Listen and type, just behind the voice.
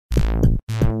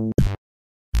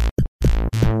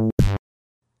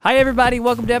Hi, everybody.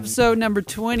 Welcome to episode number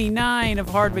 29 of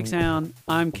Hardwick Sound.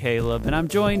 I'm Caleb, and I'm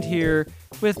joined here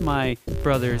with my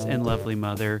brothers and lovely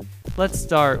mother. Let's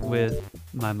start with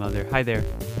my mother. Hi there.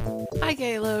 Hi,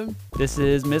 Caleb. This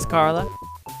is Miss Carla,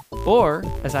 or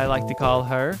as I like to call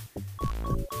her,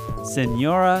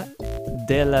 Senora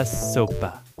de la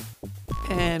Sopa.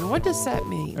 And what does that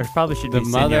mean? Or it probably should The be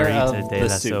mother Senorita of de the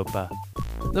la soup. Sopa.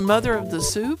 The mother of the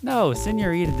soup? No,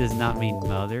 Senorita does not mean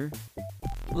mother.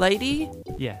 Lady?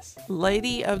 Yes.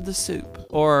 Lady of the soup.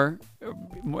 Or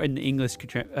in the English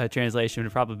translation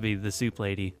would probably be the soup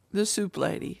lady. The soup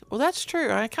lady. Well, that's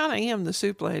true. I kind of am the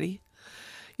soup lady.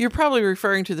 You're probably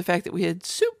referring to the fact that we had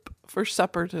soup for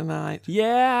supper tonight.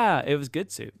 Yeah, it was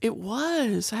good soup. It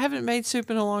was. I haven't made soup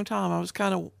in a long time. I was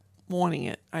kind of wanting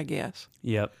it, I guess.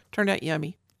 Yep. Turned out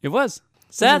yummy. It was.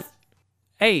 Seth,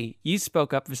 hey, you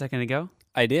spoke up a second ago.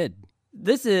 I did.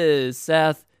 This is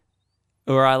Seth,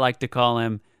 or I like to call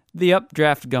him the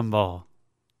Updraft Gumball.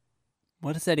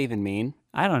 What does that even mean?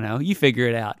 I don't know. You figure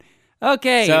it out.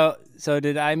 Okay. So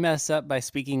did I mess up by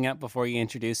speaking up before you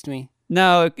introduced me?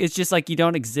 No, it's just like you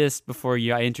don't exist before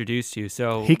I introduced you.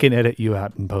 So He can edit you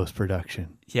out in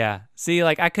post-production. yeah. See,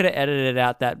 like I could have edited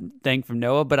out that thing from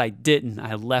Noah, but I didn't.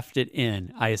 I left it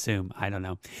in, I assume. I don't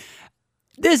know.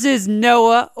 This is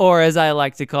Noah, or as I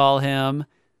like to call him,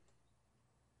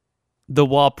 the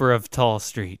Whopper of Tall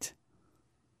Street.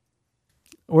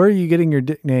 Where are you getting your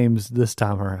nicknames this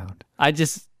time around? I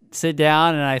just sit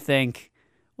down and I think,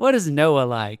 what is Noah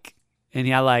like?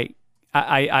 And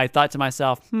I thought to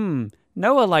myself,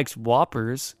 Noah likes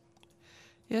Whoppers.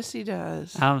 Yes, he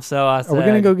does. So I said, Are we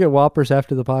going to go get Whoppers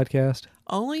after the podcast?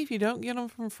 Only if you don't get them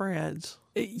from Fred's.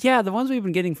 yeah, the ones we've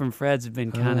been getting from Fred's have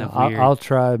been kind of I'll, weird. I'll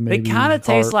try They maybe kind of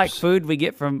taste like Harps. food we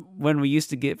get from when we used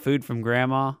to get food from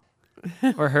Grandma,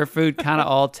 where her food kind of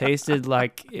all tasted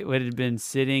like it would have been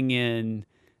sitting in.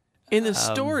 In the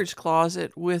storage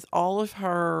closet with all of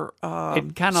her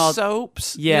It kinda all-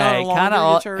 soaps. Yeah, you know, it kind of laundry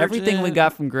all detergent. everything we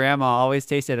got from Grandma always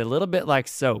tasted a little bit like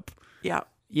soap. Yeah.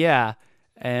 Yeah,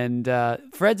 and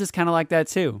Fred's is kind of like that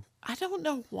too. I don't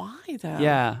know why though.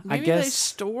 Yeah, I Maybe they guess-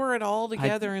 store it all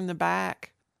together in the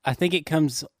back. I think it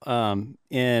comes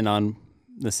in on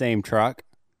the same truck.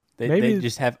 They Maybe-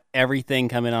 just have everything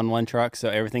come in on one truck, so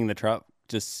everything in the truck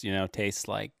just, tastes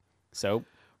like soap.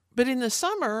 But in the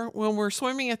summer, when we're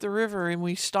swimming at the river and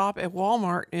we stop at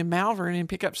Walmart in Malvern and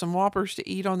pick up some Whoppers to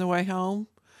eat on the way home,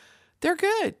 they're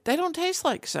good. They don't taste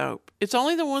like soap. It's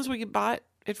only the ones we could buy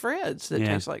at Fred's that Yeah.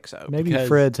 taste like soap. Maybe because-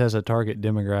 Fred's has a target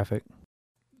demographic.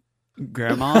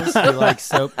 Grandmas who like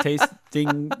soap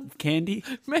tasting candy.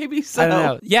 Maybe so. I don't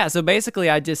know. Yeah, so basically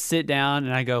I just sit down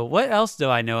and I go, what else do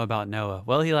I know about Noah?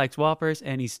 Well, he likes Whoppers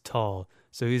and he's tall.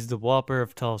 So he's the Whopper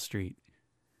of Tall Street.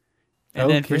 And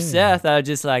then for Okay. Seth, I was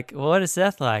just like, well, what is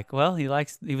Seth like? Well, he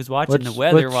was watching the What's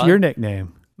weather. your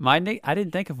nickname? I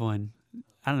didn't think of one.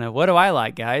 I don't know. What do I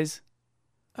like, guys?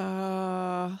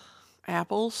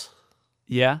 Apples.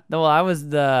 Yeah. Well, I was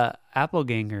the Apple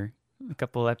Ganger a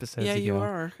couple episodes Yeah, ago. you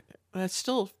are. That's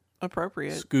still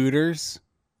appropriate. Scooters,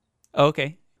 Oh,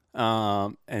 okay.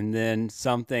 and then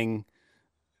something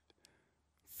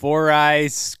Four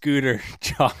Eyes Scooter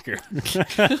Jogger.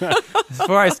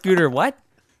 Four-eyed scooter what?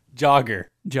 Jogger.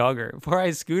 Jogger.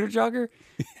 Four-eyed scooter jogger?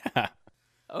 Yeah.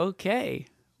 Okay.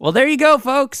 Well, there you go,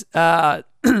 folks.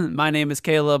 My name is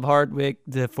Caleb Hardwick,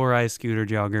 the Four-eyed scooter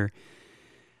jogger.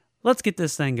 Let's get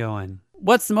this thing going.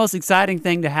 What's the most exciting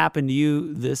thing to happen to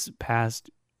you this past,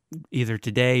 either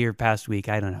today or past week?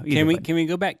 I don't know. Either way. Can we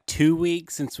go back 2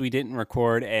 weeks since we didn't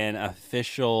record an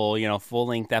official,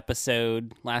 full-length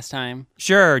episode last time?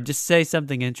 Sure. Just say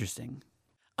something interesting.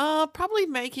 Probably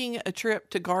making a trip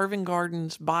to Garvin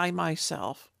Gardens by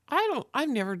myself. I've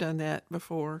never done that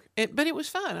before, but it was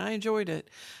fun. I enjoyed it.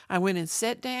 I went and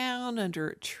sat down under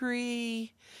a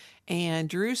tree and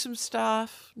drew some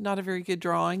stuff. Not a very good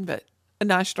drawing, but a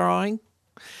nice drawing.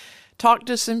 Talked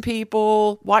to some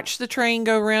people, watched the train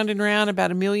go round and round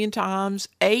about 1,000,000 times,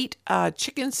 ate a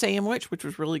chicken sandwich, which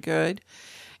was really good,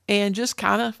 and just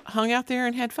kind of hung out there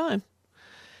and had fun.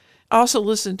 I also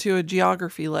listened to a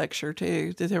geography lecture,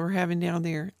 too, that they were having down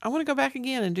there. I want to go back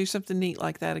again and do something neat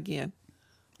like that again.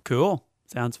 Cool.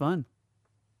 Sounds fun.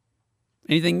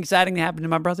 Anything exciting to happen to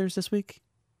my brothers this week?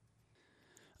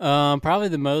 Probably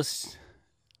the most.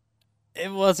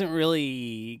 It wasn't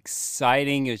really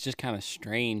exciting. It was just kind of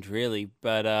strange, really.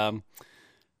 But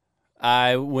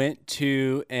I went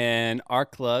to an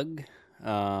ARCLUG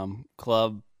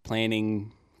club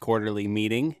planning quarterly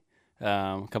meeting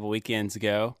a couple weekends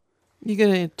ago. You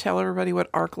going to tell everybody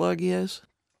what ARCLUG is?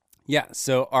 Yeah,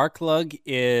 so ARCLUG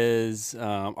is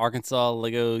Arkansas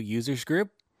Lego Users Group,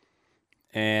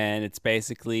 and it's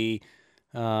basically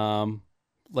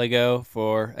Lego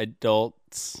for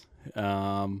adults,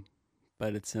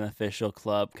 but it's an official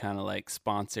club, kind of like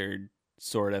sponsored,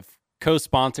 sort of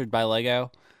co-sponsored by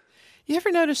Lego. You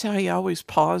ever notice how he always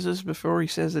pauses before he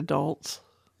says adults?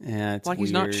 Yeah, it's Like weird.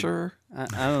 he's not sure. I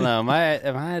don't know. Am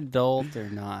I adult or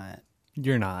not?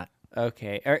 You're not.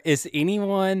 Okay. Is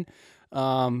anyone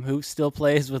who still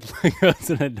plays with Legos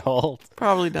an adult?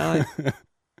 Probably not.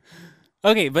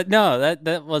 Okay, but no,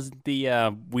 that was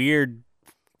the weird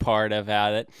part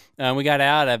about it. We got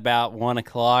out at about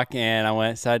 1:00, and I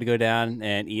decided to go down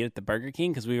and eat at the Burger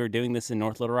King because we were doing this in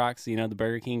North Little Rock. So, the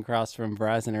Burger King across from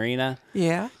Verizon Arena.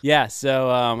 Yeah. Yeah, so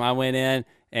I went in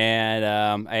and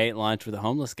I ate lunch with a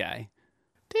homeless guy.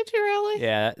 Did you really?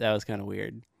 Yeah, that was kind of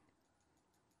weird.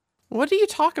 What do you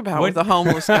talk about with the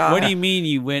homeless guy? What do you mean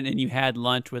you went and you had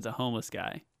lunch with a homeless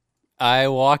guy? I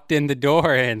walked in the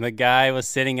door and the guy was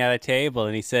sitting at a table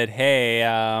and he said, "Hey,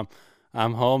 I'm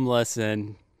homeless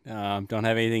and don't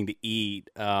have anything to eat.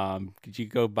 Could you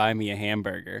go buy me a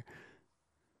hamburger?"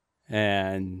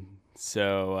 And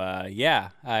so,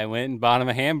 I went and bought him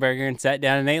a hamburger and sat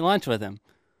down and ate lunch with him.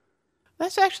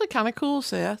 That's actually kind of cool,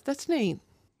 Seth. That's neat.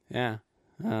 Yeah.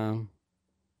 I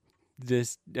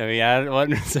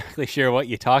wasn't exactly sure what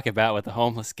you talk about with the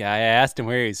homeless guy. I asked him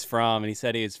where he's from, and he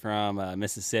said he was from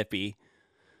Mississippi.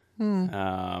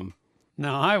 No,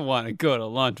 I want to go to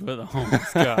lunch with a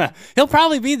homeless guy. He'll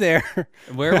probably be there.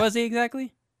 Where was he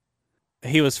exactly?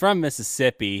 He was from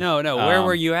Mississippi. No. Where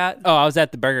were you at? Oh, I was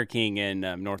at the Burger King in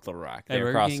North Little Rock. They were Burger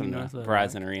across King from in the North Little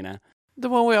Verizon Arena. The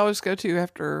one we always go to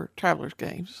after Travelers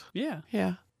games. Yeah.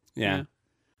 Yeah. Yeah.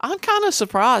 I'm kind of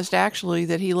surprised, actually,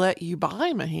 that he let you buy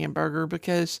him a hamburger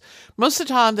because most of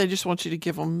the time they just want you to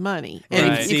give them money. And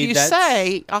Right. if See, you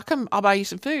say, I'll buy you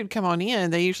some food, come on in,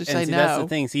 they usually say And see, no. that's the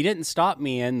thing. So he didn't stop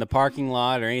me in the parking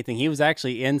lot or anything. He was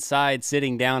actually inside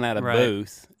sitting down at a Right.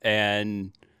 booth.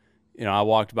 And, I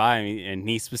walked by him and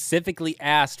he specifically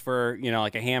asked for,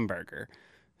 like a hamburger.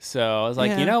 So I was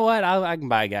like, Yeah. you know what? I can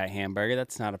buy a guy a hamburger.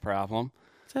 That's not a problem.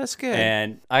 That's good.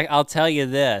 And I'll tell you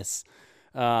this.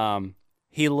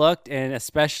 He looked and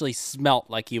especially smelt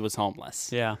like he was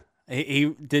homeless. Yeah. He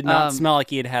did not smell like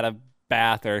he had had a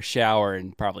bath or a shower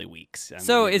in probably weeks.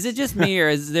 So is it just me, or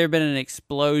has there been an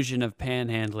explosion of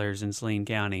panhandlers in Saline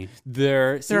County?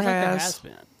 There has.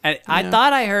 been. I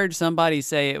thought I heard somebody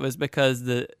say it was because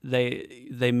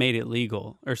they made it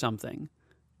legal or something.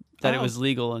 That it was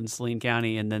legal in Saline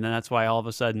County, and then that's why all of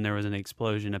a sudden there was an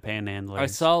explosion of panhandlers. I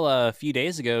saw a few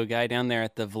days ago a guy down there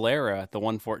at the Valero at the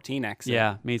 114 exit.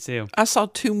 Yeah, me too. I saw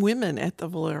 2 women at the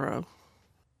Valero.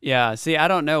 Yeah, see, I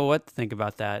don't know what to think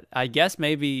about that. I guess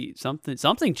maybe something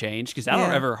changed because I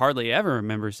don't Yeah. hardly ever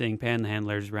remember seeing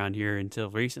panhandlers around here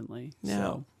until recently.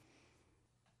 No.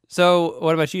 So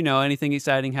what about you? Anything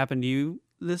exciting happened to you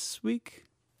this week?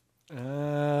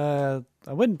 I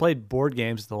went and played board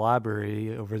games at the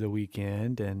library over the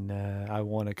weekend, and I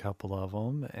won a couple of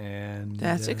them. And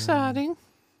That's exciting.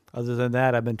 Other than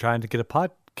that, I've been trying to get a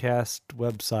podcast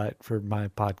website for my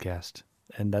podcast,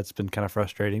 and that's been kind of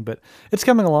frustrating, but it's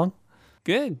coming along.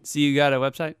 Good. So you got a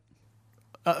website?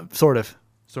 Sort of.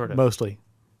 Sort of. Mostly.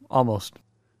 Almost.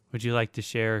 Would you like to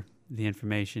share the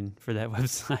information for that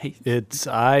website? It's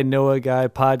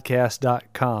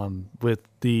iknowaguypodcast.com with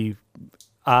the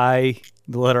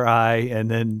letter I, and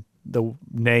then the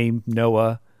name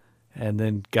Noah, and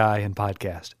then guy and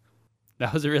podcast.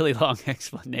 That was a really long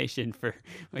explanation for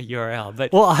a URL.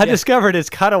 But Well, I discovered it's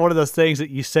kind of one of those things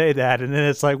that you say that, and then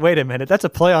it's like, wait a minute, that's a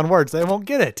play on words. They won't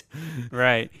get it.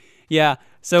 right. Yeah.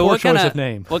 So Poor what kind choice of of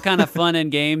name. what kind of fun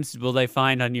and games will they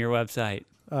find on your website?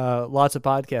 Lots of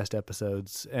podcast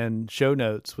episodes and show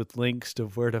notes with links to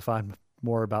where to find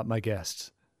more about my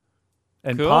guests.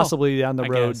 And Cool. possibly down the I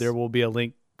road, guess. there will be a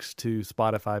links to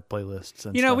Spotify playlists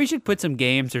and You know, stuff. we should put some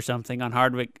games or something on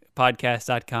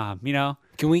hardwickpodcast.com,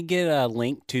 Can we get a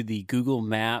link to the Google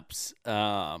Maps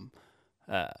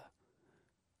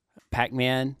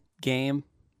Pac-Man game?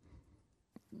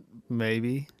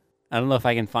 Maybe. I don't know if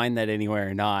I can find that anywhere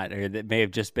or not, or that may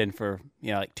have just been for,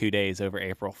 like 2 days over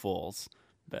April Fools.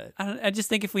 But I just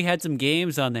think if we had some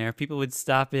games on there, people would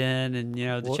stop in and,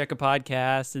 to check a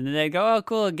podcast, and then they'd go, oh,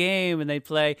 cool, a game, and they'd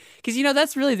play. Because,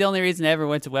 that's really the only reason I ever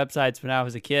went to websites when I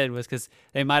was a kid was because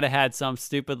they might have had some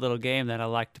stupid little game that I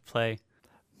liked to play.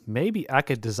 Maybe I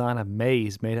could design a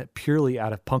maze made up purely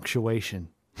out of punctuation.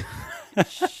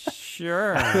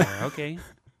 Sure. Okay.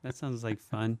 That sounds like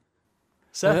fun.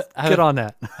 Seth, I get on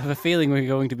that. I have a feeling we're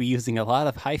going to be using a lot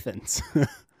of hyphens.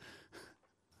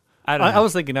 I don't know. I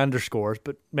was thinking underscores,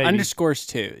 but maybe Underscores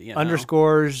too.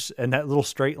 underscores and that little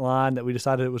straight line that we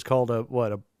decided it was called a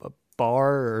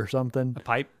bar or something. a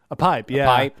pipe? A pipe, yeah.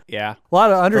 Pipe, yeah. A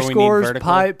lot of we need underscores, vertical.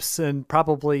 pipes, and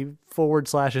probably forward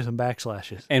slashes and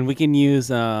backslashes. And we can use,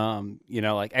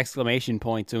 like exclamation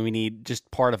points when we need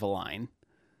just part of a line.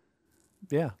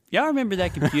 Yeah. Y'all remember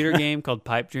that computer game called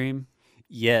Pipe Dream?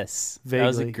 Yes, that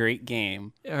was a Vaguely. great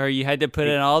game. Or you had to put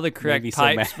in all the correct me so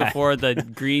pipes mad. before the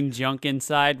green junk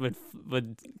inside would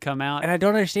come out. And I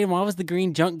don't understand, why was the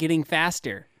green junk getting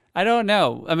faster? I don't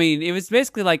know. I mean, it was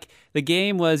basically like the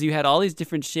game was you had all these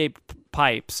different shaped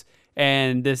pipes,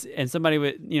 and somebody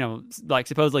would like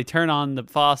supposedly turn on the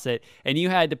faucet, and you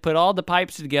had to put all the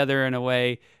pipes together in a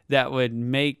way that would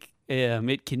make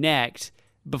it connect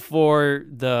before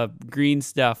the green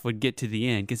stuff would get to the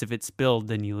end. Because if it spilled,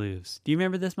 then you lose. Do you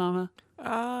remember this, Mama?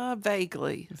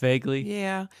 Vaguely. Vaguely.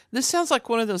 Yeah. This sounds like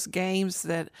one of those games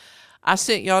that I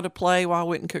sent y'all to play while I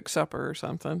went and cook supper or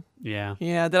something. Yeah.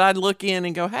 Yeah, that I'd look in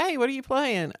and go, hey, what are you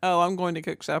playing? Oh, I'm going to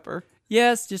cook supper.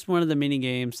 Yes, just one of the mini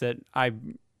games that I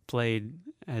played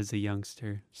as a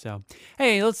youngster. So,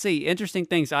 hey, let's see. Interesting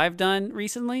things I've done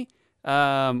recently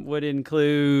would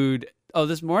include. Oh,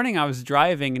 this morning I was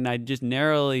driving and I just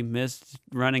narrowly missed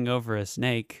running over a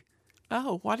snake.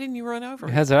 Oh, why didn't you run over?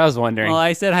 That's what I was wondering. Well,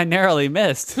 I said I narrowly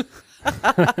missed.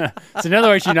 So in other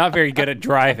words, you're not very good at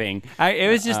driving. It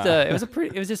was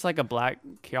just like a black,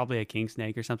 probably a king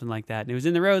snake or something like that. And it was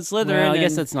in the road slithering. Well, I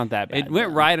guess and that's not that bad. It went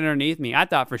then. right underneath me. I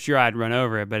thought for sure I'd run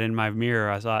over it, but in my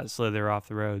mirror I saw it slither off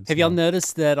the road. Have so- y'all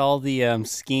noticed that all the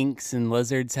skinks and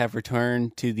lizards have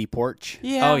returned to the porch?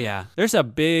 Yeah. Oh yeah, there's a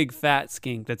big fat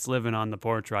skink that's living on the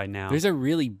porch right now. There's a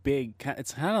really big,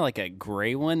 it's kind of like a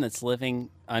gray one that's living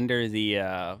under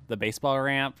the baseball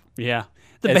ramp. Yeah.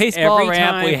 The As baseball every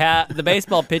ramp we time- have, the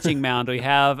baseball pitching mound we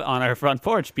have on our front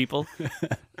porch, people.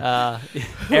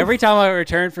 Every time I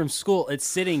return from school, it's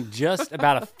sitting just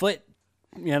about a foot,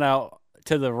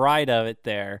 to the right of it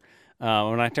there.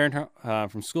 When I turn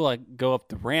from school, I go up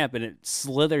the ramp and it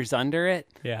slithers under it.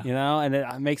 Yeah. And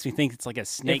it makes me think it's like a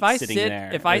snake If I sitting sit,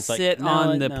 there. if I It's like, sit no,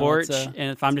 on the no, porch it's a-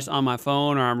 and if I'm just on my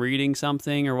phone or I'm reading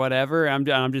something or whatever, I'm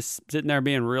just sitting there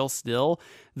being real still.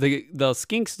 The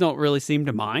skinks don't really seem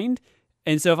to mind.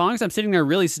 And so, as long as I'm sitting there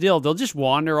really still, they'll just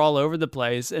wander all over the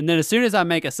place. And then, as soon as I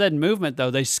make a sudden movement,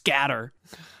 though, they scatter.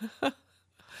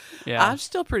 Yeah, I'm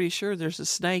still pretty sure there's a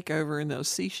snake over in those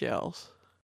seashells.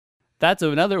 that's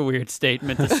another weird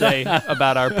statement to say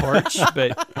about our porch.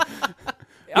 But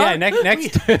yeah,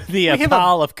 next to the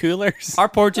pile of coolers. our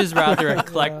porch is rather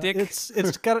eclectic.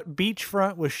 It's got a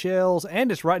beachfront with shells,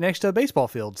 and it's right next to a baseball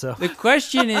field. So The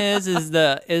question is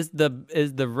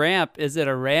the ramp? Is it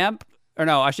a ramp? Or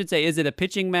no, I should say, is it a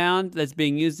pitching mound that's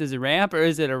being used as a ramp, or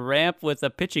is it a ramp with a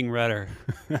pitching rudder?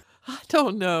 I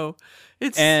don't know.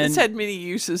 It's And- had many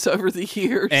uses over the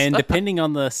years. And depending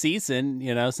on the season,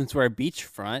 since we're a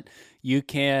beachfront, you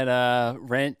can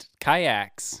rent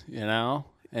kayaks,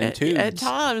 and tubes. at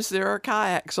times there are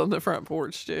kayaks on the front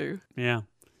porch too. Yeah.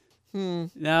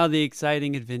 Now the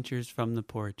exciting adventures from the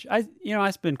porch. I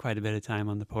spend quite a bit of time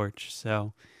on the porch,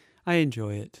 so I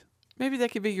enjoy it. Maybe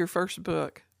that could be your first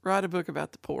book. Write a book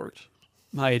about the porch.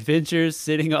 My adventures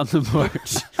sitting on the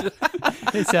porch.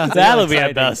 It sounds That'll be a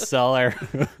exciting.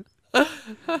 bestseller.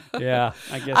 Yeah,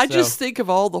 I guess. I so. just think of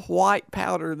all the white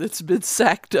powder that's been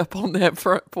sacked up on that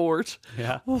front porch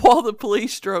Yeah. while the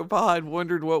police drove by and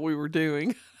wondered what we were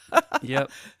doing. Yep.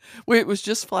 It was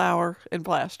just flour and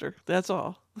plaster. That's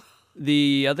all.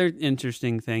 The other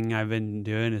interesting thing I've been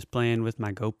doing is playing with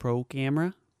my GoPro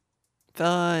camera.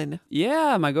 Fun.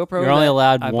 Yeah, my GoPro. You're only that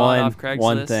allowed I bought off one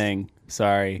Craigslist. thing.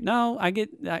 Sorry. No,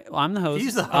 I'm the host.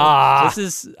 He's the host. Ah,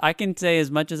 I can say as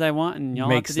much as I want, and y'all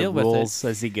makes have to deal the with it. rules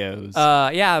as he goes.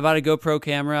 Yeah, I bought a GoPro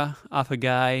camera off a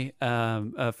guy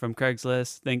from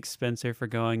Craigslist. Thanks, Spencer, for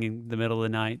going in the middle of the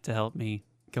night to help me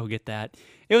go get that.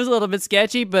 It was a little bit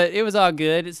sketchy, but it was all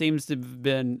good. It seems to have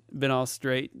been all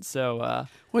straight. So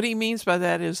What he means by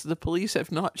that is the police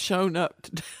have not shown up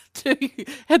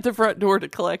at the front door to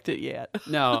collect it yet.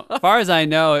 no, as far as I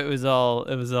know, it was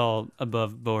all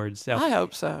above board. So I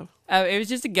hope so. it was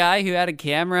just a guy who had a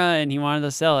camera and he wanted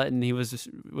to sell it, and he was just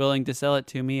willing to sell it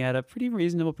to me at a pretty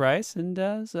reasonable price, and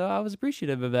so I was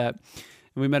appreciative of that.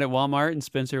 And we met at Walmart, and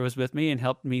Spencer was with me and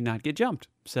helped me not get jumped.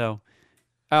 So,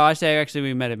 I say actually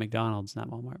we met at McDonald's, not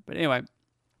Walmart. But anyway,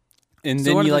 and so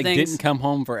then one you of the things- didn't come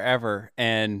home forever,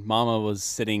 and Mama was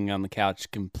sitting on the couch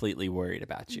completely worried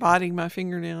about you. Biting my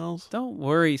fingernails. don't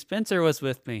worry, Spencer was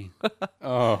with me.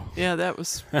 Oh, Yeah, that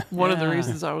was one of the Yeah.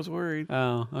 reasons I was worried.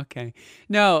 Oh, okay.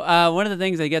 No, one of the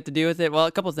things I get to do with it, well,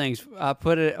 a couple of things.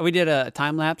 We did a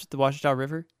time lapse at the Ouachita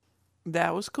River,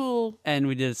 That was cool. and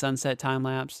we did a sunset time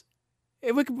lapse.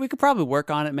 We could probably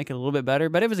work on it, make it a little bit better,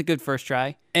 but it was a good first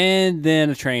try. and then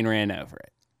a train ran over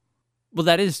it. Well,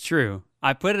 that is true.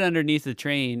 I put it underneath the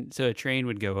train so a train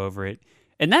would go over it.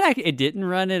 And then it didn't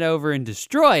run it over and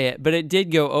destroy it, but it did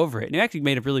go over it. And it actually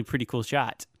made a really pretty cool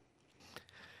shot.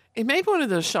 It made one of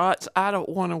those shots I don't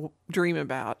want to dream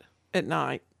about at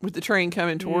night with the train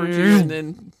coming towards you and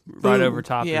then Right boom. over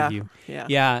top Yeah, of you. Yeah.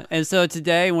 Yeah. And so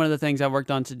today, one of the things I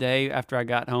worked on today after I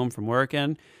got home from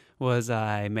working was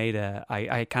I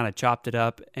kind of chopped it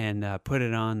up and put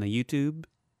it on the YouTube.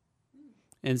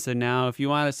 And so now if you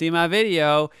want to see my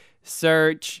video,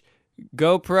 search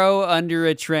GoPro under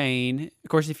a train. Of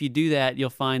course, if you do that, you'll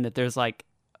find that there's like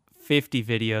 50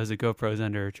 videos of GoPros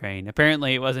under a train.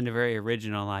 Apparently, it wasn't a very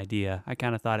original idea. I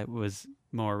kind of thought it was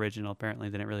more original, apparently,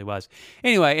 than it really was.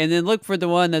 Anyway, and then look for the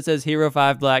one that says Hero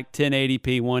 5 Black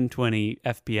 1080p 120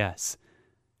 FPS.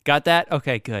 Got that?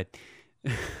 Okay, good.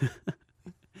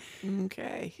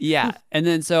 Okay. Yeah, and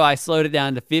then so I slowed it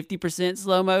down to 50%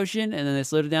 slow motion, and then I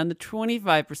slowed it down to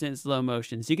 25% slow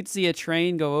motion. So you could see a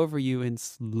train go over you in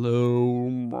slow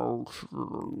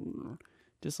motion.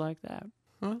 Just like that.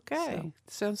 Okay.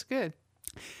 Sounds good.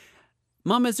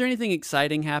 Mom, is there anything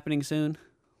exciting happening soon?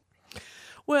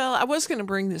 Well, I was going to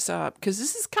bring this up because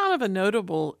this is kind of a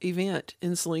notable event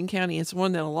in Saline County. It's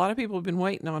one that a lot of people have been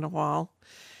waiting on a while.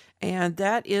 And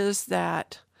that is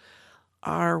that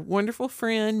our wonderful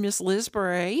friend, Miss Liz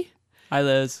Bray, Hi,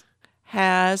 Liz.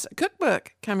 has a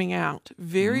cookbook coming out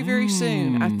very, very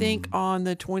soon. I think on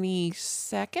the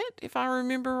 22nd, if I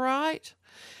remember right.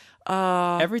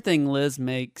 Everything Liz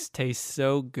makes tastes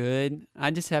so good.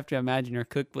 I just have to imagine her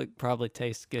cookbook probably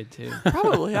tastes good too.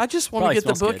 Probably. I just want to Probably get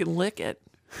the smells book good. and lick it.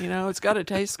 You know, it's got to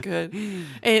taste good.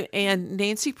 And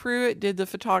Nancy Pruitt did the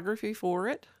photography for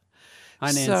it. Hi,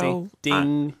 Nancy. So,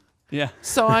 Ding. Yeah.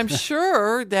 So I'm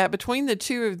sure that between the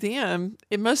two of them,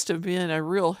 it must have been a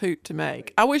real hoot to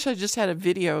make. I wish I just had a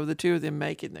video of the two of them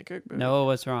making the cookbook. Noah,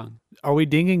 what's wrong? Are we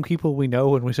dinging people we know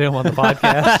when we say them on the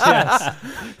podcast?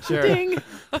 Yes. Sure. Ding.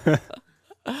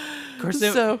 Of course,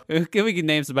 So- we can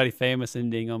name somebody famous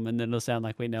and ding them, and then it'll sound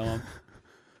like we know them.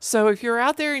 So if you're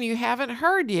out there and you haven't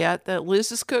heard yet that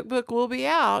Liz's cookbook will be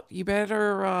out, you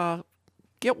better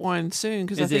get one soon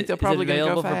because I think they'll probably is it going to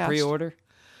go available fast. for pre-order?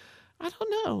 I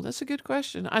don't know. That's a good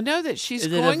question. I know that she's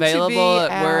Is it going to be available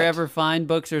at wherever fine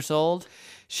books are sold?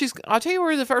 I'll tell you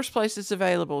where the first place it's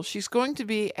available. She's going to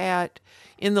be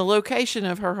in the location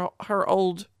of her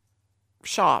old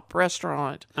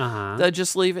restaurant. Uh-huh. They'll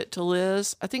just leave it to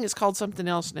Liz. I think it's called something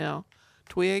else now,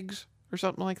 Twigs or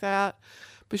something like that.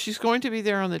 But she's going to be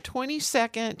there on the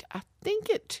 22nd, I think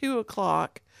at 2:00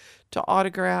 to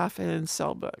autograph and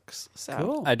sell books. So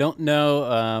Cool. I don't know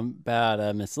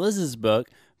about Miss Liz's book,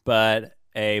 but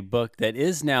a book that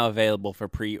is now available for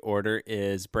pre-order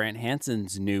is Brant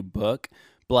Hansen's new book,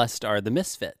 Blessed Are the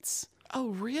Misfits.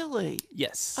 Oh, really?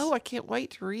 Yes. Oh, I can't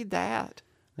wait to read that.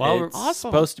 Well, it's awesome.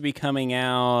 supposed to be coming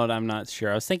out, I'm not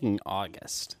sure. I was thinking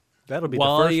August. That'll be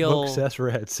While the first you'll- book Seth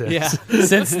read since. Yeah,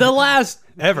 since the last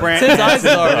Ever. since I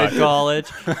started college.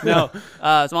 No,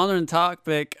 so on the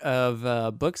topic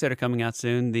of books that are coming out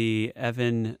soon, the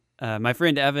my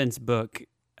friend Evan's book,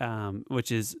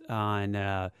 which is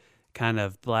on kind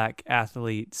of black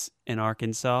athletes in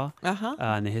Arkansas Uh-huh.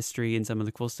 and the history and some of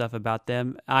the cool stuff about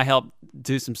them. I helped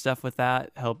do some stuff with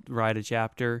that, helped write a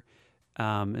chapter.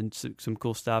 And some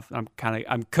cool stuff.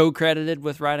 I'm co-credited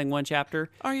with writing one chapter.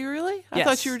 Are you really? I Yes.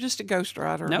 thought you were just a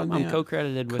ghostwriter. No, on I'm that.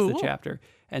 co-credited with the Cool. chapter,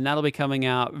 and that'll be coming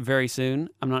out very soon.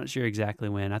 I'm not sure exactly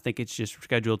when. I think it's just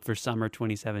scheduled for summer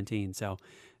 2017. So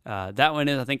that one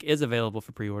is available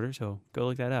for pre-order. So go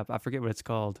look that up. I forget what it's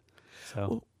called.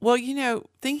 So Well,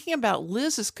 thinking about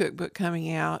Liz's cookbook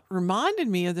coming out reminded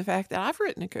me of the fact that I've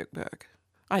written a cookbook.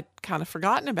 I'd kind of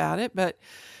forgotten about it, but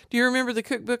do you remember the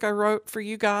cookbook I wrote for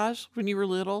you guys when you were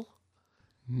little?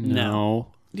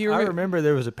 No. Do you I remember? remember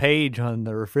there was a page on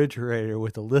the refrigerator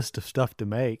with a list of stuff to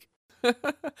make.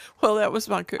 Well, that was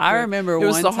my cookbook. I remember it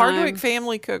was one the time- Hardwick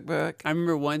family cookbook. I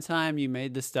remember one time you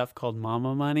made this stuff called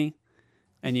Mama Money,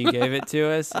 and you gave it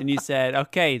to us, and you said,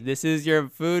 "Okay, this is your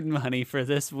food money for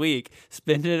this week.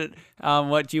 Spend it on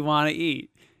what you want to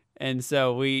eat." And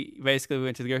so we basically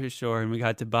went to the grocery store and we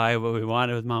got to buy what we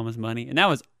wanted with Mama's money, and that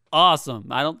was awesome.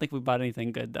 I don't think we bought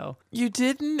anything good though. You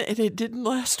didn't, and it didn't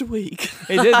last a week.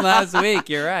 It didn't last week.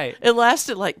 You're right. It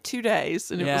lasted like 2 days,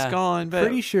 and it Yeah. was gone. But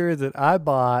Pretty sure that I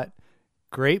bought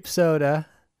grape soda,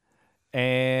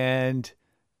 and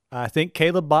I think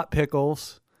Caleb bought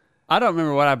pickles. I don't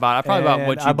remember what I bought. I probably bought and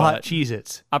what you I bought bought.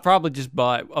 Cheez-Its. I probably just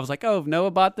bought. I was like, "Oh,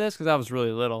 Noah bought this," because I was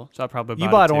really little, so I probably bought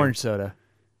You bought it too. orange soda.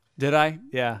 Did I?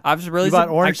 Yeah. I was really. You bought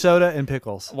orange soda and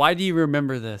pickles Why do you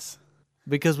remember this?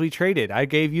 because we traded. I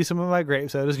gave you some of my grape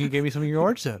sodas and you gave me some of your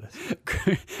orange sodas.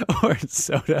 Orange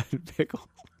soda and pickle.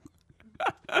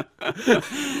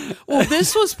 Well,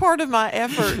 this was part of my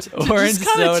effort to Orange just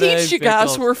kind of soda teach and you guys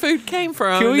pickles. where food came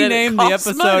from. Can and we that it name the costs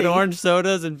episode money. Orange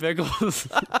Sodas and Pickles?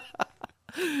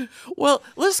 Well,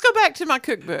 let's go back to my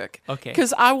cookbook. Okay.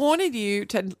 Because I wanted you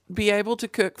to be able to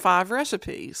cook 5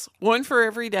 recipes, one for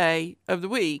every day of the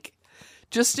week,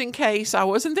 just in case I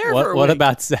wasn't there for a What week.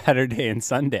 about Saturday and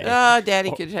Sunday?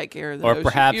 Daddy could take care of those. or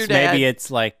perhaps Your dad. maybe it's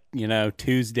like,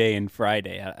 Tuesday and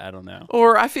Friday. I don't know.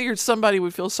 Or I figured somebody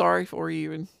would feel sorry for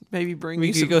you and maybe bring We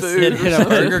you could some go food. sit in a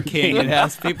Burger King and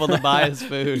ask people to buy us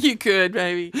food. You could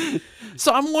maybe.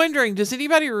 So I'm wondering, does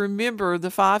anybody remember the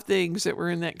 5 things that were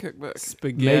in that cookbook?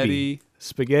 Spaghetti, Maybe.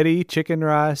 Spaghetti, chicken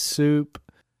rice, soup.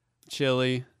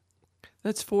 chili,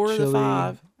 That's 4 of Chili. the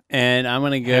 5. And I'm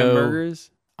going to go. hamburgers.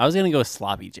 I was going to go with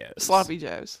Sloppy Joe's. Sloppy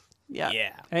Joes. Yeah.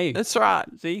 Yeah. Hey, That's right.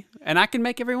 see? And I can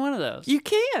make every one of those. You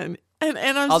can. And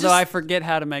I'm Although just, I forget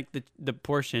how to make the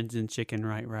portions in chicken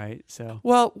right. So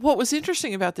Well, what was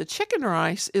interesting about the chicken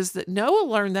rice is that Noah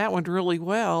learned that one really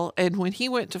well. And when he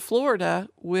went to Florida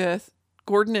with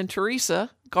Gordon and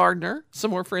Teresa Gardner, some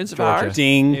more friends of Georgia. ours.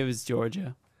 Ding. it was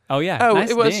Georgia. Oh yeah. Oh,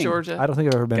 nice it was ding. Georgia. I don't think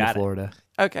I've ever been Got to it. Florida.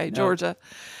 Okay, Georgia.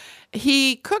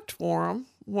 He cooked for him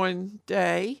one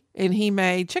day and he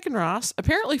made chicken rice,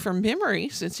 apparently from memory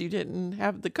since you didn't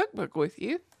have the cookbook with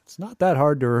you. It's not that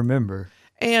hard to remember.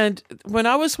 And when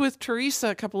I was with Teresa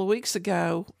a couple of weeks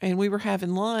ago and we were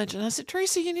having lunch, and I said,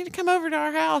 Teresa, you need to come over to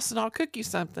our house and I'll cook you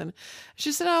something.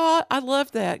 She said, Oh, I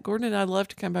love that. Gordon and I'd love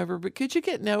to come over, but could you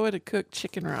get Noah to cook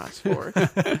chicken rice for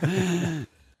us?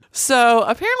 So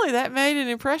apparently that made an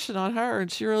impression on her and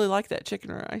she really liked that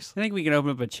chicken rice. I think we can open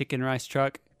up a chicken rice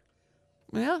truck.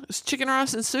 Yeah, it's chicken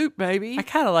rice and soup, baby. I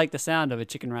kind of like the sound of a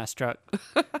chicken rice truck.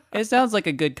 It sounds like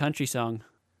a good country song.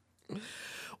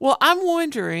 Well, I'm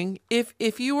wondering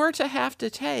if you were to have to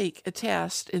take a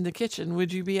test in the kitchen,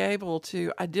 would you be able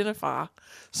to identify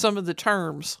some of the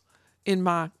terms in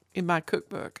my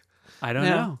cookbook? I don't No.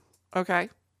 know. Okay.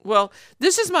 Well,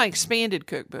 this is my expanded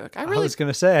cookbook. I I really was going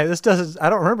to say, I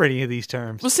don't remember any of these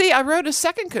terms. well. See, I wrote a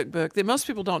second cookbook that most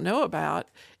people don't know about.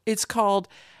 It's called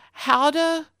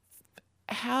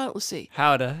let's see,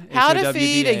 How to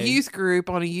feed a HOWDA. youth group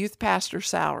on a youth pastor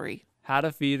salary. How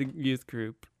to feed a youth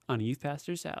group on a youth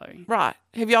pastor's salary. Right?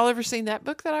 Have y'all ever seen that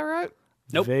book that I wrote?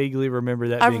 Nope. Vaguely remember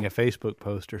that being a Facebook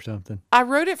post or something. I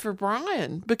wrote it for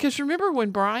Brian because remember when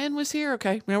Brian was here?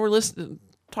 Okay, now we're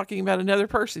talking about another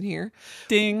person here.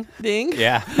 Ding. Ding.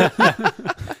 Yeah.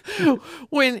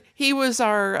 When he was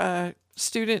our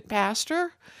student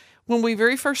pastor, when we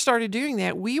very first started doing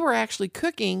that, we were actually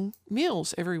cooking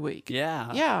meals every week.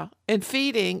 Yeah. Yeah. And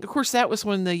feeding. Of course, that was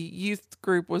when the youth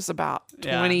group was about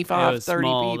Yeah, 25, it was 30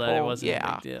 small, people. That it wasn't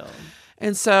yeah. a big deal.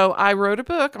 And so I wrote a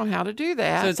book on how to do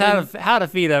that. So it's how to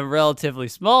feed a relatively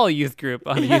small youth group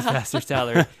on a youth pastor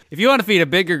salary. If you want to feed a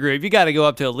bigger group, you got to go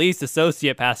up to at least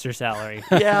associate pastor salary.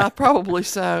 Yeah, probably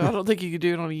so. I don't think you could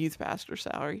do it on a youth pastor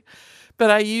salary. But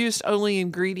I used only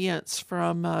ingredients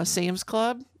from Sam's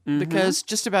Club because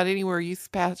just about anywhere a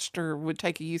youth pastor would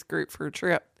take a youth group for a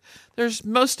trip, there's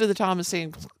most of the time a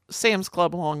Sam's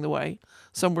Club along the way,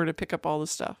 somewhere to pick up all the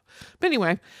stuff. But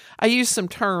anyway, I used some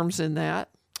terms in that.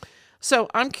 So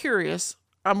I'm curious.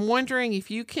 I'm wondering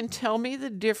if you can tell me the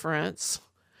difference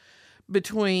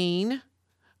between,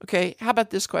 okay, how about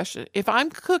this question? If I'm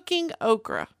cooking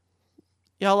okra,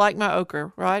 y'all like my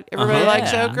okra, right? Everybody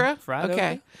likes Yeah. okra? Fried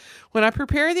okay. okra? When I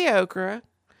prepare the okra,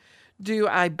 do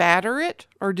I batter it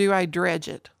or do I dredge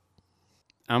it?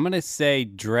 I'm going to say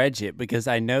dredge it because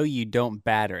I know you don't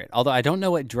batter it. Although I don't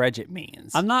know what dredge it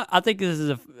means. I think this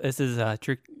is a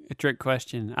trick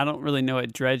question. I don't really know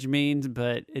what dredge means,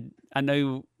 but I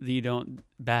know that you don't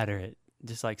batter it,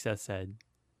 just like Seth said.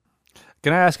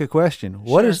 Can I ask a question?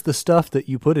 What Sure. is the stuff that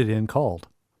you put it in called?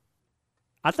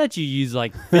 I thought you used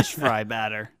like fish fry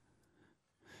batter.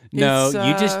 No, It's,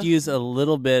 you just use a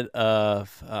little bit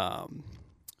of,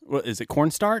 what is it,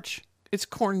 cornstarch? It's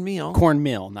cornmeal,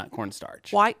 Cornmeal, not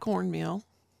cornstarch. white cornmeal,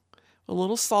 a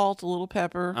little salt, a little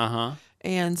pepper, Uh-huh.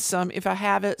 and some, if I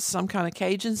have it, some kind of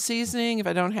Cajun seasoning. If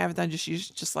I don't have it, then I just use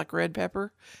just like red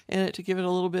pepper in it to give it a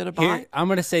little bit of Here, bite. I'm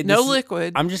going to say this No is-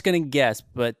 liquid. I'm just going to guess,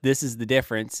 but this is the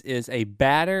difference, is a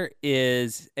batter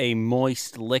is a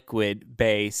moist liquid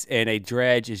base and a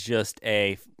dredge is just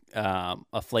a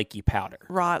flaky powder.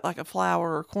 Right, like a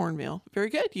flour or cornmeal. Very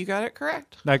good. You got it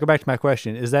correct. Now, go back to my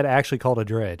question. Is that actually called a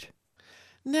dredge?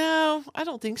 No, I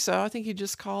don't think so. I think you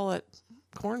just call it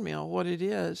cornmeal, what it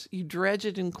is. You dredge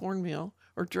it in cornmeal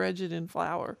or dredge it in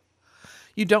flour.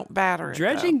 You don't batter it.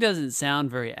 Dredging doesn't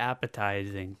sound very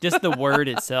appetizing. Just the word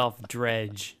itself,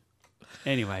 dredge.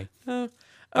 Anyway.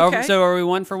 okay. So are we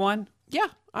 1 for 1? Yeah,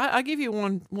 I give you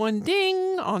one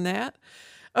ding on that.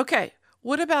 Okay,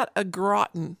 What about a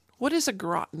gratin? What is a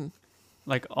gratin?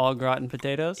 Like all gratin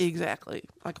potatoes? Exactly.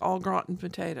 Like all gratin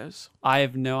potatoes. I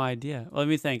have no idea. Let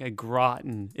me think. A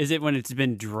gratin. Is it when it's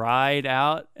been dried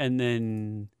out and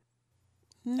then...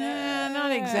 Nah,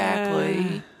 not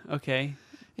exactly. Okay.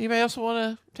 Anybody else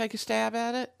want to take a stab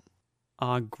at it?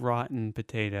 Au gratin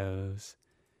potatoes.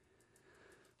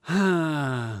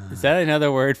 Is that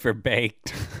another word for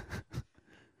baked?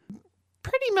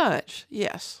 Pretty much,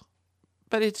 yes.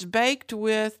 But it's baked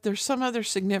with, there's some other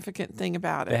significant thing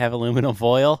about They it. have aluminum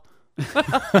foil.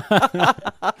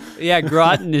 Yeah,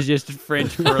 gratin is just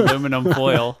French for aluminum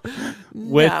foil.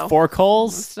 With No, fork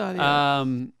holes? that's not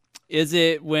it. Is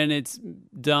it when it's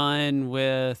done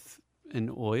with an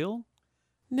oil?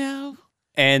 No.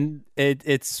 And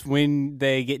it's when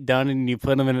they get done and you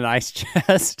put them in an ice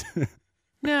chest.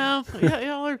 No.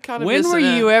 Y'all are kind of When were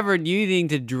missing you it. ever needing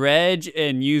to dredge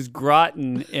and use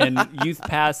gratin in youth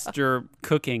pasture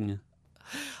cooking?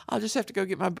 I'll just have to go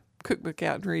get my cookbook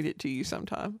out and read it to you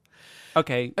sometime.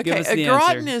 Okay, give Okay, us a the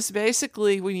gratin answer. is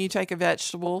basically when you take a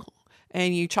vegetable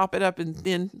and you chop it up in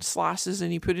thin slices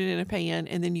and you put it in a pan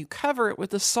and then you cover it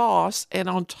with a sauce, and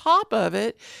on top of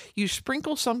it you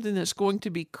sprinkle something that's going to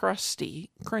be crunchy,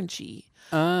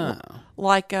 Oh.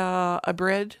 like a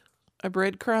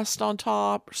bread crust on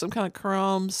top, or some kind of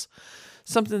crumbs,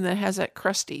 something that has that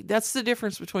crusty. That's the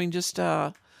difference between just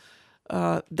that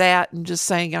and just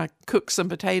saying I cooked some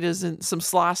potatoes and some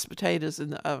sliced potatoes in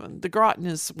the oven. The gratin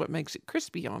is what makes it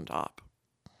crispy on top.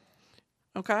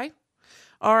 Okay?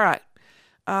 All right.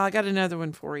 I got another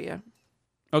one for you.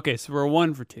 Okay, so we're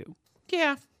 1 for 2.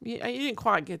 Yeah, you didn't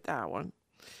quite get that one.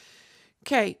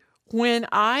 Okay, when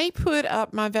I put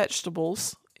up my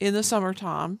vegetables in the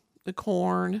summertime, the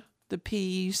corn, the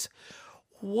peas,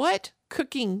 what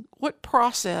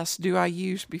process do I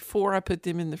use before I put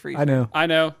them in the freezer? I know. I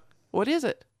know. What is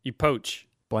it? You poach.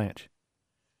 Blanche.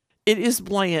 It is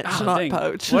blanch, Oh, not dang.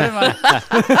 poach. What am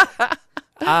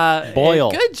I?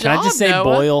 Boil. Good Can I job, just say Noah.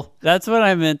 boil? That's what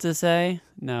I meant to say.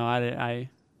 No, I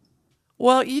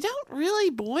Well, you don't really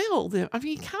boil them. I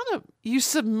mean, you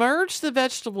submerge the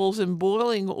vegetables in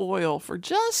boiling oil for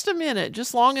just a minute,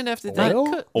 just long enough that they Oil?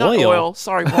 cook. Not Oil? oil,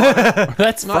 sorry, water.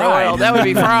 That's Not fried. oil. That would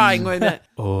be frying, wouldn't it?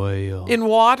 Oil. In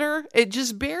water, it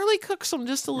just barely cooks them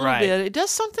just a little Right. bit. It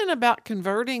does something about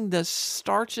converting the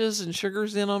starches and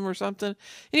sugars in them or something.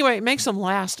 Anyway, it makes them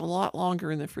last a lot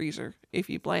longer in the freezer if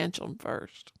you blanch them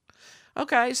first.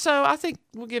 Okay, so I think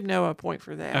we'll give Noah a point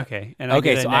for that. okay. And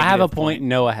Okay, get so I have a negative point.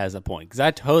 Noah has a point because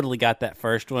I totally got that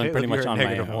first one Caleb, pretty much you're at on my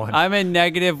negative own. one. I'm in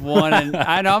 -1, and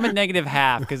I know I'm in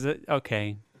 -1/2 because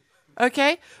okay.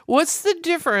 Okay, what's the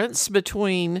difference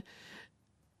between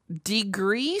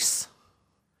degrease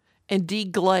and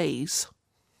deglaze?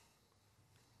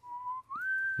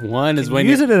 One is Can when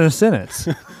you use you're- it in a sentence.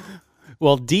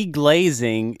 well,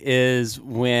 deglazing is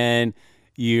when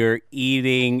you're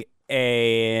eating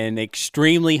an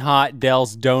extremely hot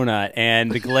Dell's donut and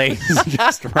the glaze is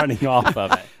just running off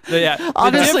of it. So, yeah,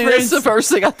 Honestly, that's the difference- first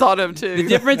thing I thought of too. The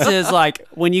difference is like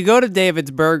when you go to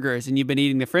David's Burgers and you've been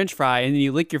eating the French fry and then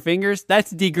you lick your fingers,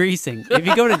 that's degreasing. If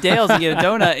you go to Dale's and get a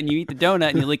donut and you eat the donut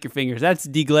and you lick your fingers, that's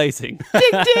deglazing.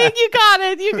 Ding ding, you got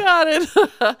it, you got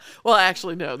it. Well,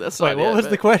 actually, no, that's Wait, not what it, was the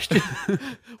but- question?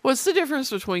 What's the difference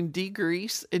between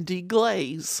degrease and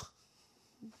deglaze?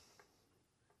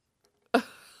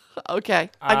 Okay,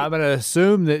 I'm going to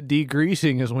assume that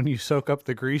degreasing is when you soak up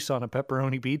the grease on a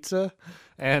pepperoni pizza,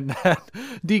 and that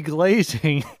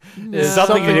deglazing is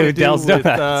Something to do with Dell's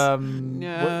Donuts.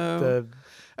 No.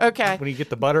 Okay. When you get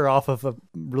the butter off of a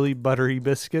really buttery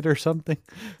biscuit or something.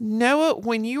 Noah,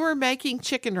 when you were making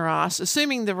chicken rice,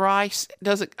 assuming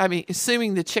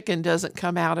the chicken doesn't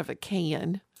come out of a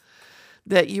can,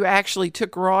 that you actually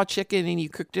took raw chicken and you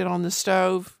cooked it on the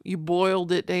stove, you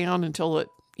boiled it down until it,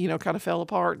 kind of fell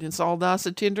apart and it's all nice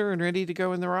and tender and ready to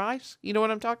go in the rice. You know what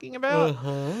I'm talking about?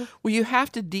 Well, you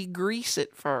have to degrease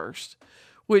it first,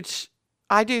 which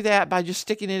I do that by just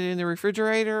sticking it in the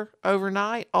refrigerator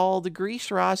overnight. All the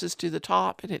grease rises to the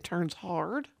top and it turns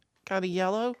hard, kind of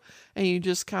yellow, and you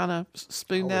just kind of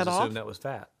spoon that off. that was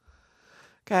fat.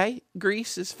 Okay,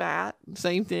 grease is fat,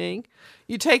 same thing.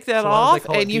 You take that So why do they off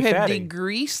call it and you have defatting?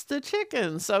 degreased the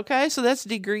chickens. Okay, so that's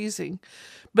degreasing.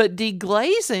 But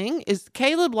deglazing is,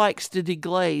 Caleb likes to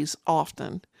deglaze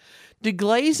often.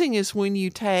 Deglazing is when you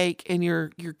take and you're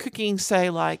cooking, say,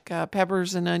 like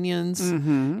peppers and onions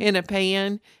in a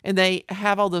pan, and they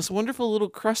have all those wonderful little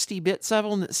crusty bits of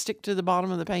them that stick to the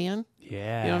bottom of the pan.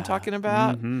 Yeah. You know what I'm talking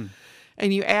about? And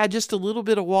you add just a little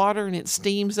bit of water and it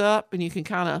steams up, and you can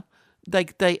kind of,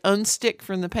 they unstick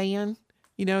from the pan,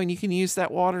 and you can use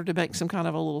that water to make some kind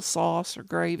of a little sauce or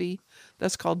gravy.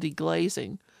 That's called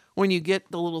deglazing. when you get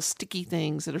the little sticky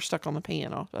things that are stuck on the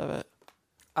pan off of it.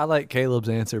 I like Caleb's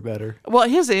answer better. Well,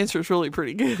 his answer is really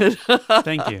pretty good.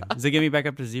 Thank you. Does it get me back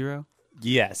up to 0?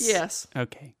 Yes. Yes.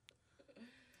 Okay.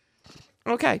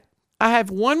 Okay. I have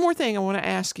one more thing I want to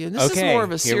ask you. And this is more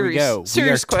of a here we go.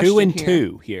 serious we are question 2 and here.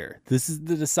 2 here. This is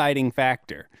the deciding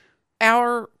factor.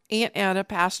 Our Aunt Etta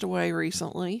passed away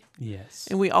recently, Yes.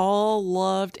 and we all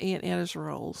loved Aunt Etta's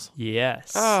rolls.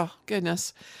 Yes. Oh,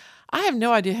 goodness. I have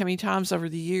no idea how many times over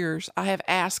the years I have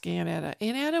asked Aunt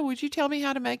Etta, would you tell me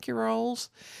how to make your rolls?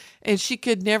 And she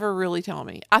could never really tell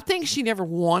me. I think she never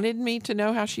wanted me to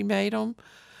know how she made them.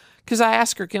 Because I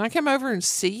asked her, can I come over and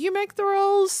see you make the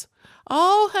rolls?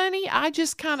 Oh, honey, I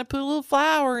just kind of put a little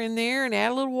flour in there and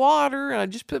add a little water, and I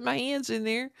just put my hands in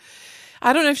there.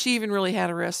 I don't know if she even really had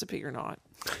a recipe or not.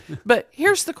 But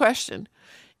here's the question.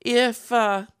 If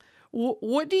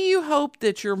what do you hope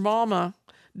that your mama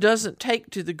doesn't take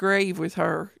to the grave with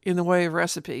her in the way of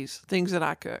recipes, things that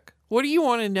I cook? What do you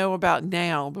want to know about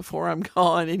now before I'm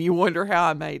gone and you wonder how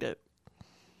I made it?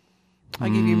 I'll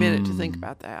give you a minute to think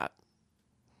about that.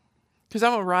 Because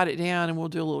I'm going to write it down and we'll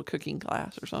do a little cooking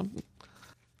class or something.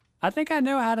 I think I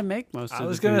know how to make most of it. I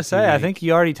was going to say, I think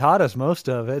you already taught us most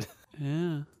of it.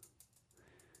 Yeah.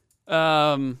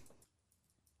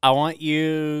 I want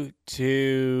you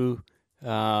to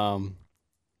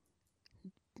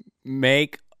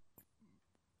make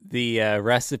the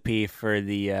recipe for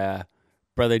the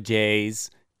Brother Jay's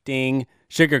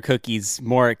sugar cookies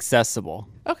more accessible.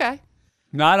 Okay.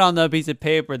 Not on the piece of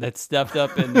paper that's stuffed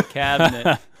up in the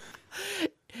cabinet.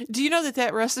 Do you know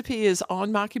that recipe is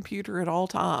on my computer at all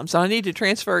times? I need to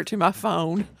transfer it to my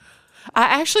phone. I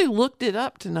actually looked it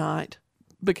up tonight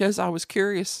because I was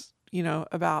curious,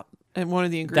 about and one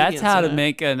of the ingredients. That's how to in it.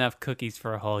 make enough cookies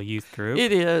for a whole youth group.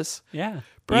 It is. Yeah.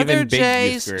 Brother Even big youth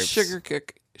Jay's groups.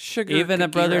 sugar Even a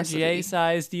cookie Brother recipe.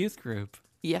 J-sized youth group.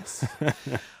 Yes.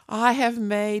 I have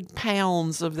made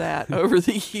pounds of that over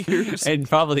the years. And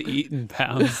probably eaten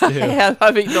pounds, I too. have.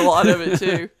 I've eaten a lot of it,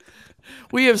 too.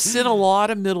 We have sent a lot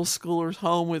of middle schoolers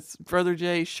home with Brother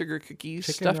Jay's sugar cookies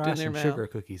Chicken stuffed in rice their and mouth. sugar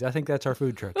cookies. I think that's our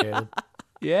food truck, Caleb.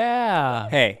 Yeah.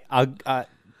 Hey,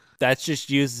 that's just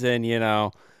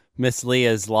using, Miss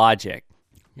Leah's logic.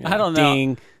 I don't know.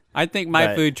 Ding. I think my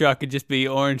But- food truck could just be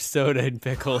orange soda and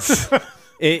pickles.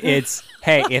 It's,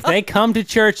 hey, if they come to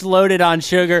church loaded on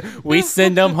sugar, we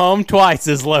send them home twice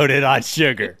as loaded on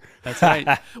sugar. That's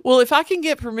right. Well, if I can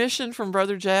get permission from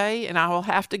Brother Jay, and I will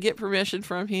have to get permission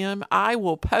from him, I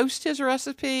will post his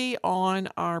recipe on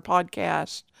our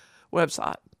podcast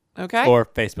website. Okay? Or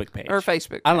Facebook page. Or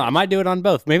Facebook. I don't know. I might do it on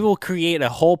both. Maybe we'll create a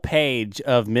whole page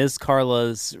of Ms.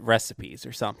 Carla's recipes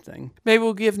or something. Maybe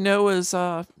we'll give Noah's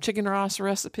chicken rice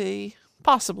recipe.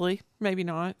 Possibly. Maybe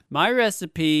not. My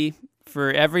recipe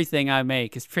for everything I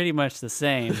make is pretty much the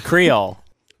same. Creole.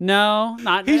 No,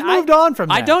 not. He's moved on from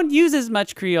that. I don't use as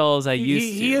much Creole as I used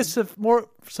to. He is more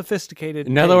sophisticated.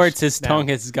 In other words, his now. tongue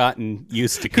has gotten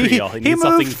used to Creole. He he needs moved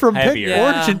something from heavier. Yeah,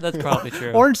 orange and- that's probably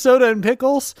true. Orange soda and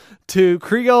pickles to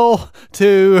Creole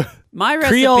to My recipe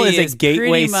Creole is a gateway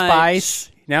pretty much- spice.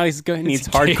 Now needs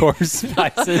hardcore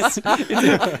spices.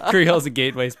 Creole's a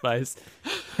gateway spice.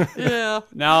 Yeah.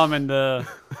 Now I'm into,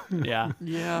 yeah.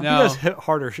 Yeah. he No, does hit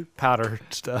harder powder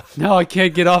stuff. no, I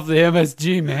can't get off the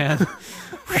MSG, man.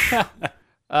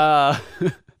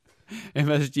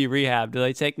 MSG rehab. Do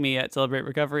they take me at Celebrate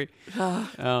Recovery?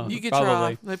 Oh, You could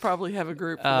probably. try. They probably have a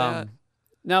group for that.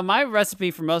 Now, my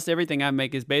recipe for most everything I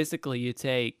make is basically you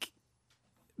take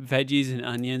veggies and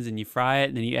onions and you fry it,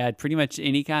 and then you add pretty much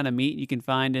any kind of meat you can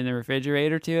find in the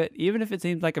refrigerator to it, even if it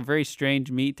seems like a very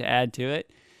strange meat to add to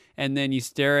it. And then you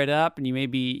stir it up, and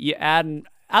you add.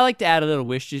 I like to add a little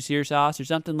Worcestershire sauce or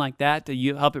something like that to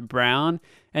help it brown.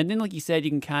 And then, like you said,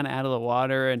 you can kind of add a little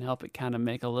water and help it kind of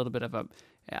make a little bit of like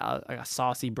a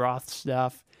saucy broth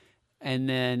stuff. And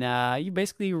then you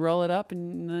basically roll it up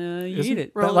and you eat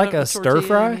it. Roll it like up a in stir tortilla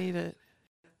fry? and eat it.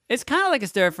 It's kind of like a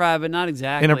stir fry, but not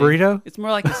exactly. In a burrito? It's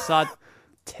more like a saute.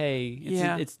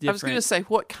 It's different. I was going to say,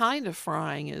 what kind of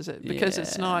frying is it? Because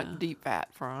it's Yeah. not deep fat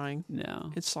frying.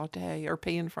 No. It's saute or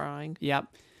pan frying. Yep.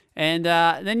 And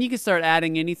then you can start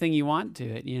adding anything you want to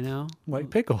it, Like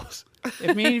pickles.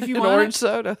 I mean, if you And want. orange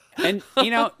soda. And,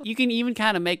 you can even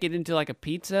kind of make it into like a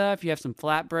pizza if you have some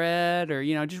flatbread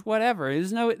or, just whatever.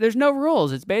 There's no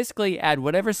rules. It's basically add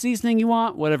whatever seasoning you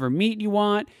want, whatever meat you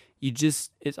want.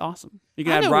 it's awesome. You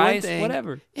can I add know one rice, thing.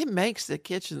 whatever. It makes the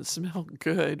kitchen smell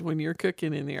good when you're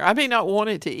cooking in there. I may not want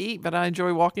it to eat, but I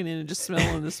enjoy walking in and just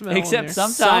smelling the smell. Except in there.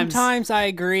 Sometimes I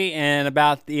agree, and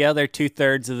about the other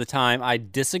 2/3 of the time, I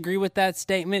disagree with that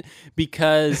statement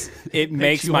because it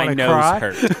makes you my wanna nose cry?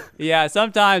 hurt. Yeah,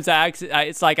 sometimes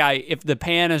it's like if the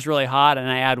pan is really hot and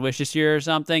I add Worcestershire or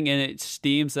something and it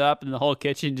steams up and the whole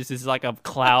kitchen just is like a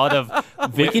cloud of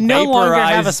We can no longer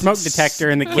have a vaporized smoke detector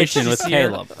in the kitchen with Worcestershire.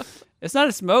 Caleb. It's not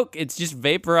a smoke. It's just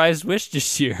vaporized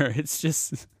Worcestershire. It's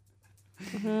just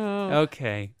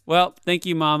okay. Well, thank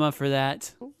you, Mama, for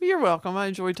that. You're welcome. I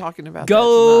enjoyed talking about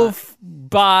Go that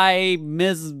buy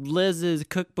Ms. Liz's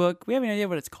cookbook. We have any idea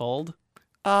what it's called?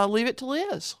 tonight. Leave it to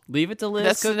Liz. Leave it to Liz.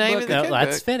 That's the name of the Cookbook, cookbook.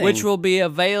 That's fitting. which will be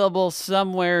available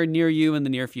somewhere near you in the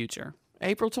near future.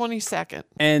 April 22nd.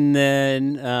 And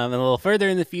then a little further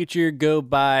in the future, go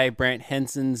buy Brant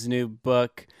Henson's new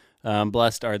book,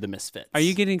 Blessed Are the Misfits. Are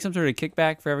you getting some sort of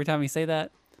kickback for every time you say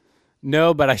that?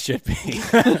 No, but I should be.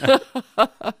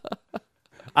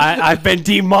 I've been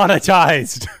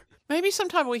demonetized. Maybe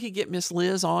sometime we could get Miss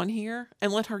Liz on here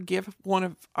and let her give one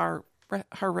of her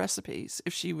recipes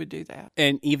if she would do that.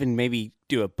 And even maybe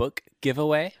do a book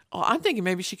giveaway. Oh, I'm thinking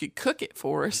maybe she could cook it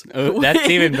for us. Oh, that's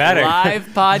even better. Live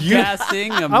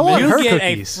podcasting. I want her You get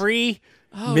cookies. a free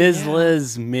Oh, Ms. yeah.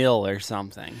 Liz meal or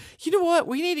something. You know what?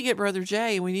 We need to get Brother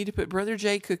Jay, and we need to put Brother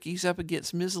Jay cookies up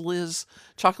against Ms. Liz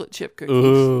chocolate chip cookies.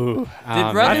 Ooh.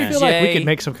 Brother I feel like we Jay- could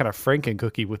make some kind of Franken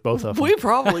cookie with both of them. We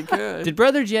probably could. Did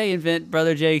Brother Jay invent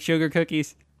Brother Jay sugar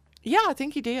cookies? Yeah, I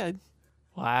think he did.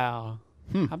 Wow.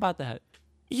 How about that?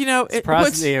 You know,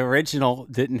 Surprised the original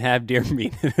didn't have deer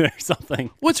meat in it or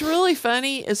something. what's really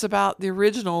funny is about the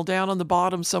original. Down on the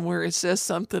bottom somewhere, it says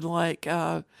something like,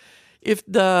 "If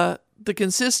the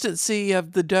consistency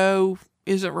of the dough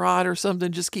isn't right or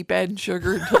something, just keep adding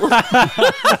sugar until." That's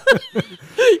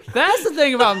the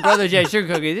thing about Brother Jay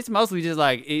sugar cookies. It's mostly just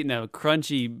like eating a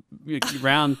crunchy,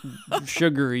 round,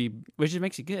 sugary, which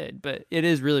makes it good, but it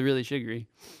is really, really sugary.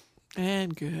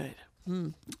 And good.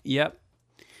 Yep.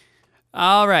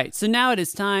 All right. So now it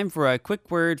is time for a quick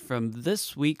word from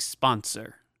this week's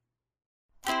sponsor.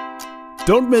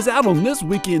 Don't miss out on this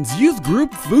weekend's Youth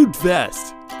Group Food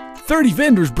Fest. 30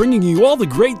 vendors bringing you all the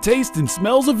great taste and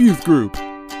smells of Youth Group.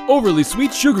 Overly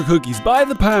sweet sugar cookies by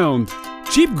the pound.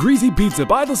 Cheap greasy pizza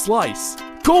by the slice.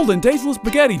 Cold and tasteless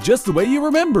spaghetti just the way you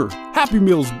remember. Happy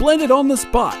Meals blended on the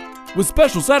spot. With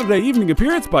special Saturday evening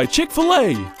appearance by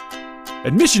Chick-fil-A.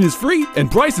 Admission is free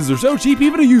and prices are so cheap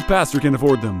even a youth pastor can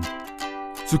afford them.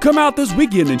 So come out this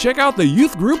weekend and check out the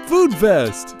Youth Group Food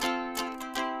Fest.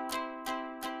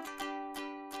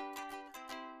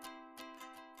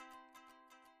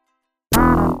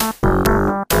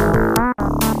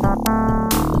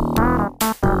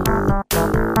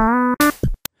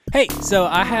 Hey, so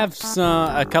I have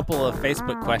a couple of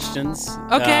Facebook questions.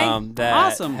 Okay, that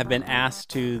awesome. have been asked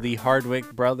to the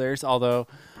Hardwick brothers. Although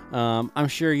I'm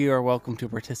sure you are welcome to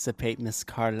participate, Miss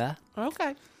Carla.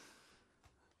 Okay.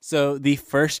 So the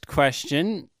first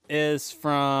question is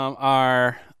from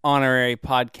our honorary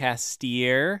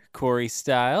podcastier, Corey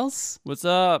Stiles. What's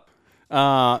up?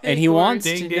 And he Corey. wants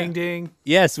Ding, to ding, ding.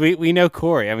 Yes, we know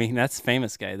Corey. I mean, that's a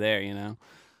famous guy there, you know.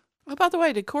 Oh, by the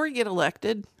way, did Corey get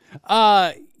elected?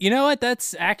 You know what?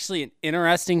 That's actually an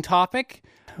interesting topic.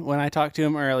 When I talked to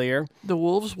him earlier, The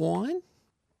Wolves won?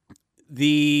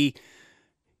 he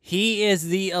is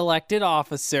the elected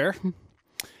officer.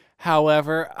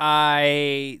 However,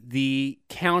 the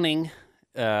counting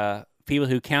people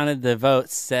who counted the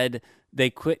votes said they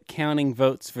quit counting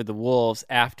votes for the Wolves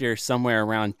after somewhere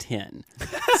around 10.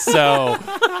 So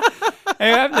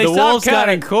They The stopped Wolves got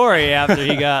counting Corey after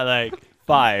he got like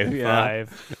 5. You know?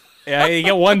 5. Yeah, you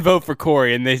get one vote for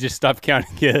Corey, and they just stopped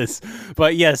counting his.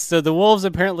 But yes, so the Wolves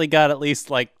apparently got at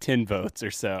least like 10 votes or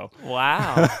so.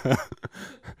 Wow.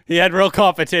 He had real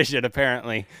competition,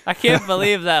 apparently. I can't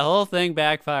believe that whole thing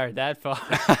backfired that far.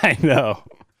 I know.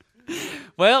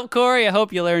 Well, Corey, I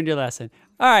hope you learned your lesson.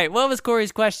 All right, what was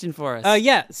Corey's question for us?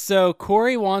 Yeah, so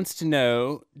Corey wants to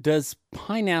know, does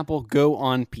pineapple go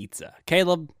on pizza?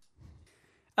 Caleb?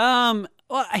 Well,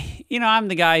 I'm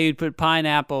the guy who'd put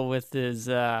pineapple with his,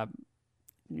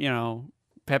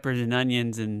 peppers and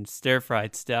onions and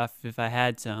stir-fried stuff if I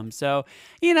had some. So,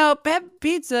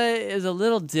 pizza is a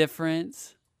little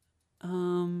different.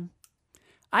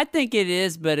 I think it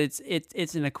is, but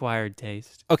it's an acquired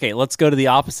taste. Okay, let's go to the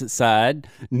opposite side.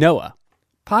 Noah.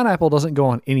 Pineapple doesn't go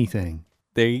on anything.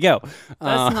 There you go.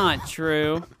 That's not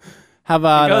true. How It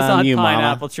about goes on you,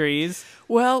 pineapple Mama? trees.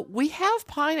 Well, we have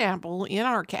pineapple in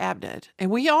our cabinet, and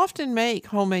we often make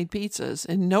homemade pizzas,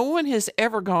 and no one has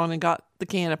ever gone and got the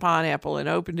can of pineapple and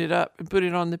opened it up and put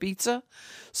it on the pizza.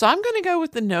 So I'm going to go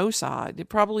with the no side. It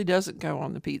probably doesn't go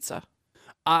on the pizza.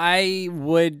 I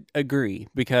would agree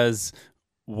because,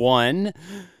 one,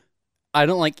 I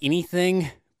don't like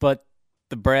anything but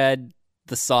the bread,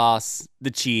 the sauce,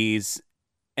 the cheese,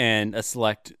 and a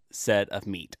select set of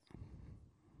meat.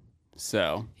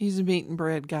 So, He's a meat and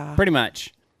bread guy. pretty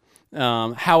much.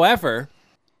 However,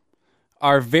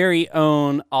 our very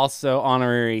own, also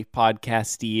honorary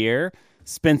podcastier,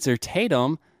 Spencer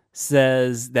Tatum,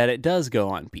 says that it does go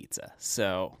on pizza.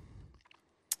 So,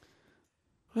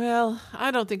 Well,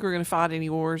 I don't think we're going to fight any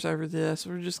wars over this.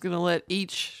 We're just going to let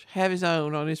each have his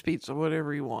own on his pizza,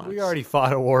 whatever he wants. We already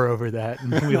fought a war over that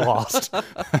and we lost.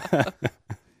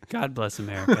 God bless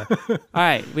America. All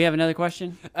right, we have another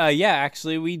question. yeah,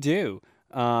 actually, we do.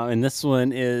 And this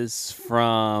one is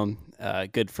from a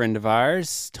good friend of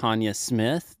ours, Tanya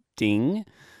Smith, Ding.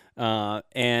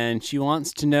 And she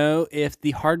wants to know if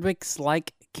the Hardwicks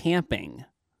like camping.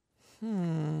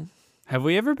 Have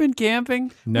we ever been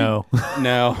camping? No.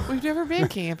 No. We've never been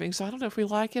camping, so I don't know if we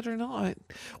like it or not.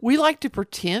 We like to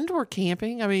pretend we're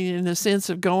camping. I mean, in the sense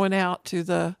of going out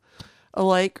to a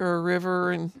lake or a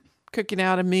river and cooking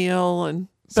out a meal. And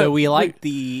So but we like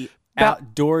the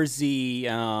about- outdoorsy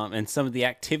and some of the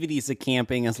activities of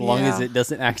camping as long as Yeah. it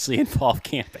doesn't actually involve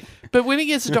camping. But when it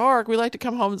gets dark, we like to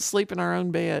come home and sleep in our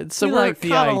own bed. So we we're like the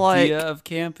kind of idea like, of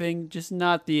camping, just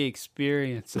not the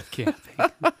experience of camping.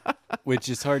 Which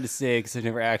is hard to say because I've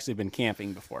never actually been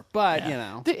camping before. But, you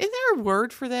know. isn't there a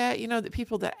word for that? You know, that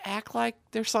people that act like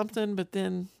they're something, but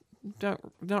then don't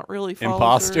really follow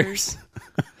Imposters.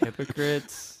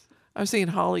 Hypocrites, through. I'm seeing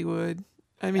Hollywood.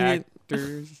 I mean,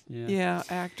 actors. yeah,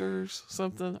 actors,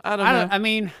 something. I don't know. I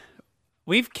mean,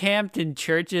 we've camped in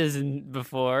churches and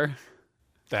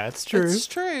That's true. It's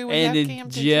true. We and have in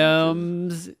camped in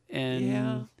churches. gyms, and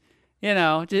Yeah. you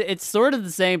know, it's sort of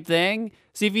the same thing.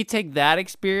 So if you take that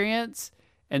experience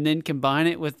and then combine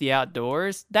it with the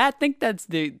outdoors, I think that's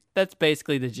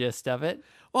basically the gist of it.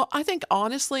 Well, I think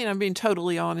honestly, and I'm being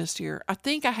totally honest here, I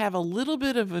think I have a little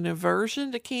bit of an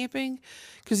aversion to camping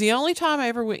because the only time I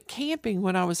ever went camping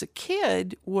when I was a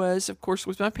kid was, of course,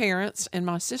 with my parents and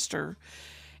my sister.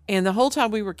 And the whole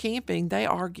time we were camping, they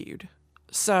argued.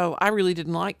 So I really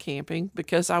didn't like camping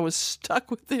because I was stuck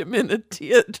with them in a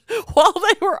tent while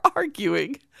they were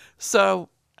arguing. So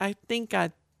I think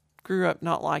I grew up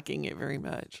not liking it very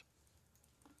much.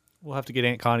 We'll have to get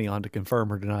Aunt Connie on to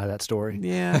confirm or deny that story.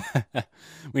 Yeah,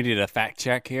 We did a fact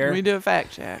check here. we do a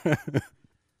fact check. All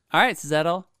right, so is that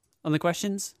all on the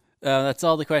questions? That's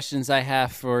all the questions I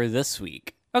have for this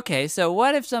week. Okay, so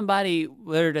what if somebody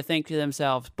were to think to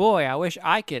themselves, boy, I wish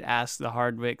I could ask the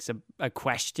Hardwicks a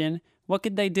question. What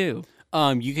could they do?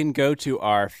 You can go to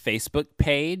our Facebook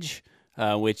page,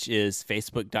 which is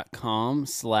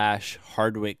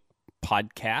facebook.com/Hardwick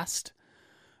podcast.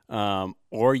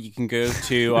 Or you can go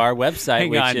to our website, Hang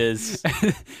which on. is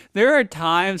There are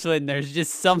times when there's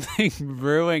just something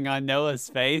brewing on Noah's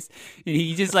face, and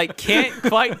he just like can't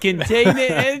quite contain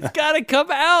it, and it's got to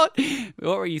come out.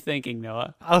 What were you thinking,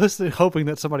 Noah? I was hoping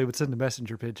that somebody would send a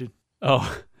messenger pigeon.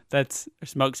 Oh, that's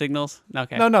smoke signals?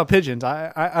 Okay. No, pigeons.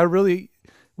 I really,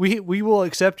 we will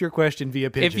accept your question via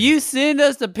pigeon. If you send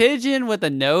us a pigeon with a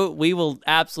note, we will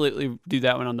absolutely do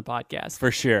that one on the podcast. for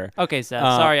sure. Okay, Seth.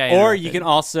 Sorry I Or interrupted. you can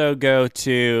also go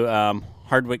to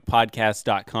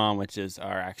hardwickpodcast.com, which is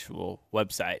our actual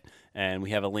website. And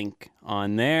we have a link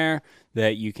on there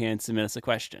that you can submit us a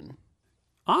question.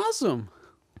 Awesome.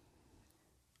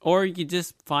 Or you can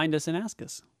just find us and ask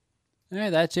us. Yeah,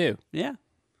 that too. Yeah.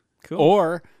 Cool.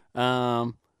 Or,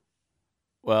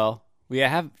 well,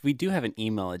 we do have an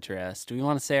email address. Do we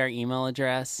want to say our email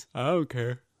address? I don't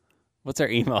care. What's our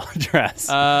email address?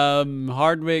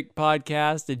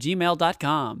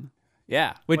 Hardwickpodcast@gmail.com.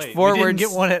 yeah. Which Wait, we forwards didn't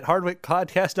get one at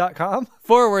hardwickpodcast.com?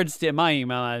 forwards to my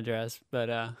email address, but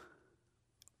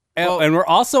And we're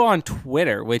also on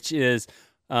Twitter, which is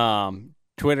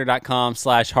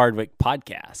twitter.com/Hardwick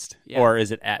podcast. Yeah. Or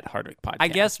is it at Hardwick podcast? I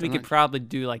guess we I'm could not- probably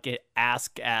do like an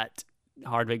ask at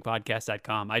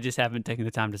hardwickpodcast.com. I just haven't taken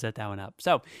the time to set that one up.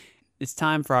 So it's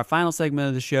time for our final segment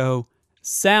of the show,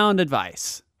 sound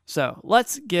advice. So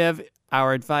let's give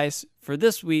our advice for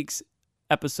this week's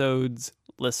episode's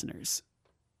listeners.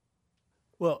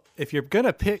 Well, if you're going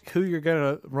to pick who you're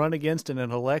going to run against in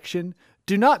an election,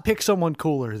 do not pick someone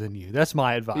cooler than you. That's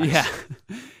my advice.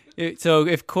 Yeah. So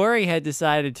if Corey had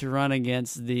decided to run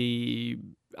against the,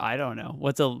 I don't know,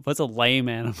 what's a lame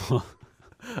animal?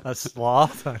 A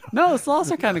sloth? No,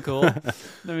 sloths are kind of cool.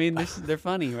 I mean, they're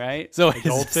funny, right? So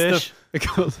Goldfish?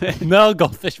 No,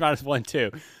 goldfish minus 1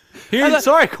 too.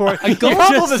 Sorry, Corey. The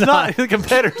problem is not the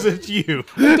competitors, it's you.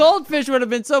 Goldfish would have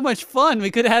been so much fun.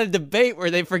 We could have had a debate where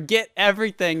they forget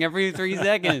everything every 3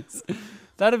 seconds.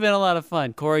 That'd have been a lot of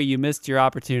fun. Corey, you missed your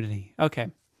opportunity. Okay.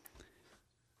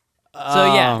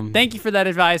 So, yeah, thank you for that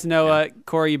advice, Noah. Yeah.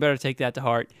 Corey, you better take that to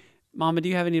heart. Mama, do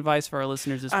you have any advice for our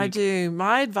listeners this week? I do.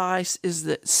 My advice is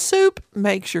that soup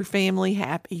makes your family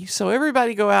happy. So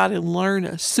everybody go out and learn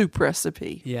a soup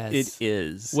recipe. Yes. It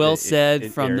is. Well said it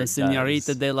from the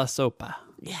Señorita de la Sopa.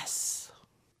 Yes.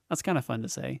 That's kind of fun to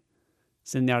say.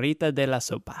 Señorita de la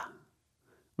Sopa.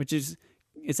 Which is,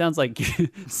 it sounds like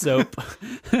soap.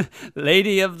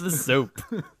 Lady of the soap.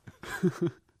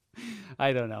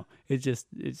 I don't know. It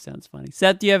sounds funny.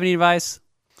 Seth, do you have any advice?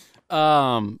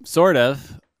 Sort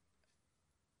of.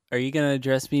 Are you going to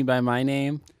address me by my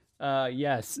name?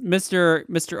 Yes.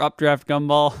 Mr. Updraft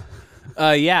Gumball.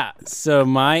 Yeah. So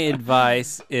my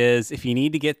advice is if you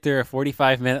need to get through a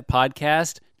 45-minute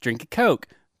podcast, drink a Coke.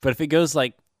 But if it goes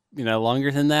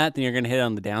longer than that, then you're going to hit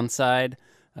on the downside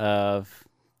of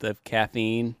the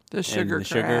caffeine. The sugar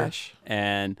crash.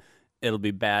 And it'll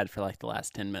be bad for the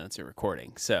last 10 minutes of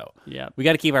recording. So yeah, we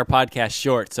got to keep our podcast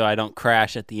short so I don't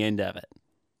crash at the end of it.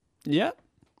 Yep.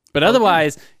 But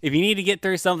otherwise, if you need to get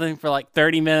through something for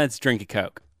 30 minutes, drink a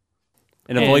Coke.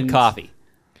 And avoid coffee.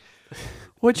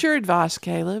 What's your advice,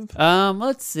 Caleb?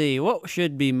 Let's see. What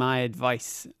should be my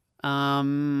advice?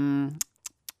 Doesn't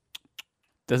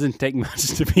take much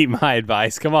to be my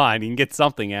advice. Come on, you can get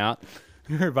something out.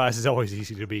 Your advice is always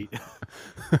easy to beat.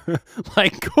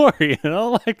 Like Corey in an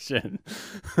election.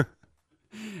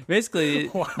 Basically,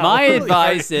 my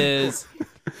advice is...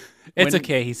 It's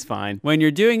okay, he's fine. When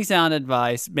you're doing sound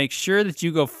advice, make sure that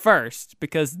you go first,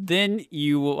 because then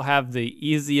you will have the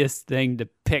easiest thing to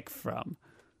pick from.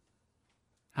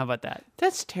 How about that?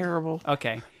 That's terrible.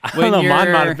 Okay. I don't know,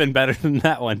 mine might have been better than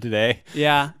that one today.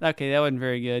 Yeah, okay, that wasn't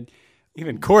very good.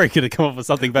 Even Corey could have come up with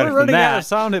something better than that. We're running out of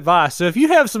sound advice, so if you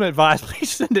have some advice, please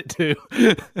send it to...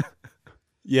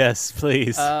 Yes,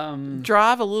 please.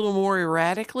 Drive a little more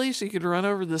erratically so you could run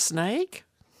over the snake?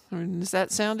 I mean, is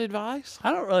that sound advice?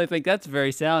 I don't really think that's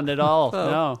very sound at all.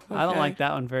 No, okay. I don't like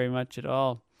that one very much at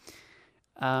all.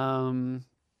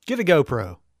 Get a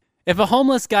GoPro. If a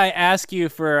homeless guy asks you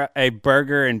for a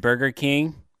burger in Burger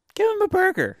King, give him a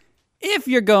burger. If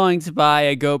you're going to buy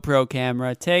a GoPro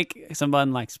camera, take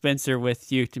someone like Spencer with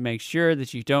you to make sure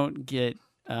that you don't get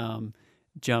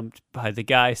jumped by the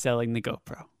guy selling the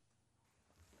GoPro.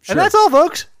 Sure. And that's all,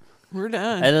 folks. We're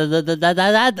done.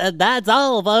 That's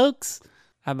all, folks.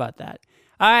 How about that?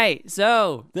 All right,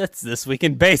 so that's This Week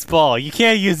in Baseball. You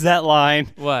can't use that line.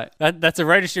 What? That's a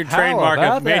registered trademark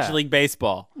of Major League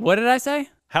Baseball. What did I say?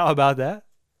 How about that?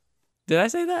 Did I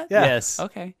say that? Yeah. Yes.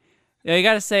 Okay. Yeah, you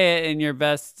got to say it in your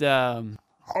best. How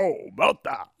about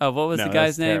that? Oh, what was the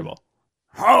guy's name? Terrible.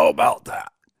 How about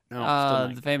that?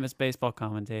 No, the famous baseball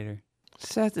commentator.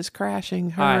 Seth is crashing.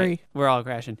 All Hurry. right, we're all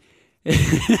crashing.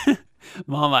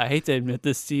 Mom, I hate to admit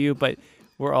this to you, but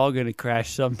we're all going to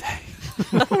crash someday.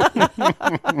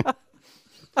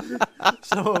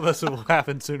 Some of us will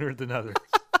happen sooner than others.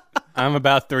 I'm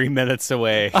about 3 minutes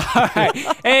away. All right.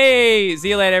 Hey, see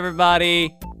you later,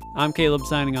 everybody. I'm Caleb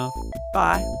signing off.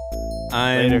 Bye.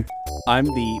 I'm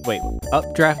the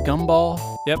Updraft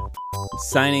Gumball. Yep.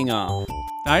 Signing off.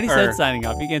 I already said signing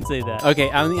off. You can't say that.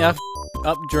 Okay, I'm the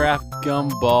Updraft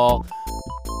Gumball.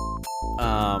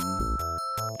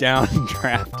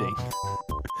 Downdrafting.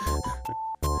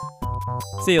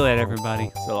 See you later,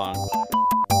 everybody. So long.